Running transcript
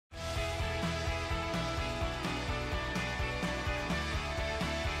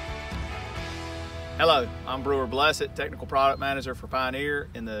Hello, I'm Brewer Blessitt, Technical Product Manager for Pioneer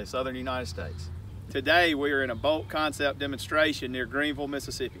in the Southern United States. Today we are in a Bolt concept demonstration near Greenville,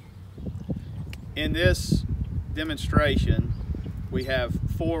 Mississippi. In this demonstration, we have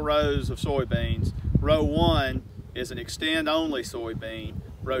 4 rows of soybeans. Row 1 is an extend-only soybean.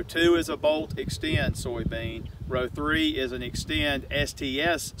 Row 2 is a Bolt Extend soybean. Row 3 is an Extend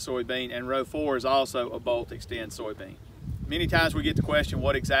STS soybean, and row 4 is also a Bolt Extend soybean. Many times we get the question,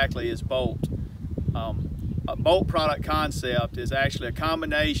 what exactly is Bolt? A Bolt product concept is actually a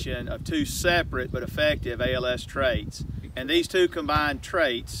combination of 2 separate but effective ALS traits, and these 2 combined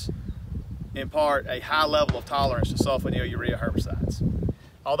traits impart a high level of tolerance to sulfonylurea herbicides.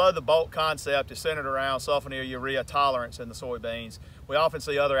 Although the Bolt concept is centered around sulfonylurea tolerance in the soybeans, we often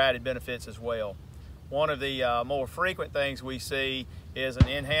see other added benefits as well. One of the more frequent things we see is an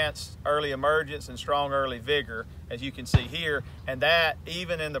enhanced early emergence and strong early vigor, as you can see here, and that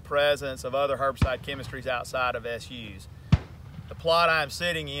even in the presence of other herbicide chemistries outside of SUs. The plot I'm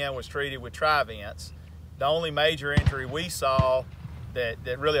sitting in was treated with Trivents. The only major injury we saw that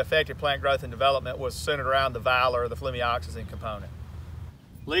really affected plant growth and development was centered around the valor, the flumioxazine component.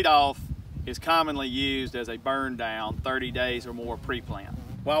 Leadoff is commonly used as a burn down 30 days or more pre-plant.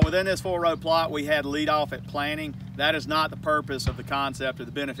 While within this 4-row plot we had leadoff at planting, that is not the purpose of the concept or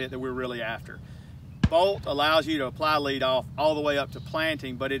the benefit that we're really after. Bolt allows you to apply leadoff all the way up to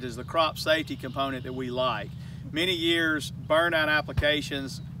planting, but it is the crop safety component that we like. Many years, burn down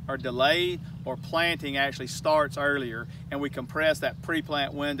applications are delayed or planting actually starts earlier, and we compress that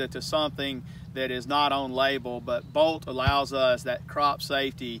pre-plant window to something that is not on label, but Bolt allows us that crop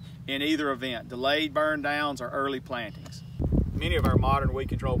safety in either event, delayed burn downs or early plantings. Many of our modern weed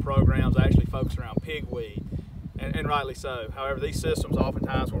control programs actually focus around pigweed, and rightly so. However, these systems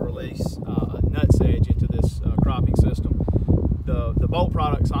oftentimes will release nutsedge into this cropping system. The Bolt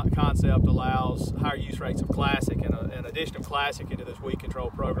products concept allows higher use rates of Classic, and an addition of Classic into this weed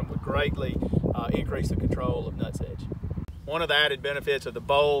control program would greatly increase the control of nutsedge. One of the added benefits of the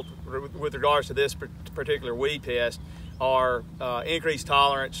Bolt with regards to this particular weed pest are increased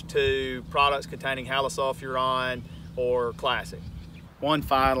tolerance to products containing halosulfuron or Classic. One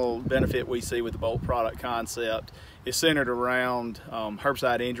final benefit we see with the Bolt product concept is centered around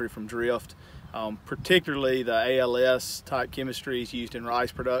herbicide injury from drift, particularly the ALS type chemistries used in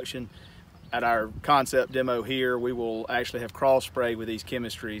rice production. At our concept demo here, we will actually have cross sprayed with these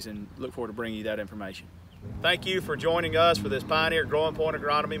chemistries and look forward to bringing you that information. Thank you for joining us for this Pioneer Growing Point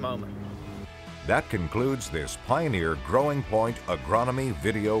Agronomy moment. That concludes this Pioneer Growing Point Agronomy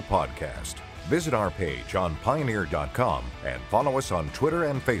video podcast. Visit our page on pioneer.com and follow us on Twitter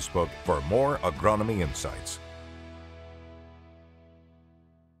and Facebook for more agronomy insights.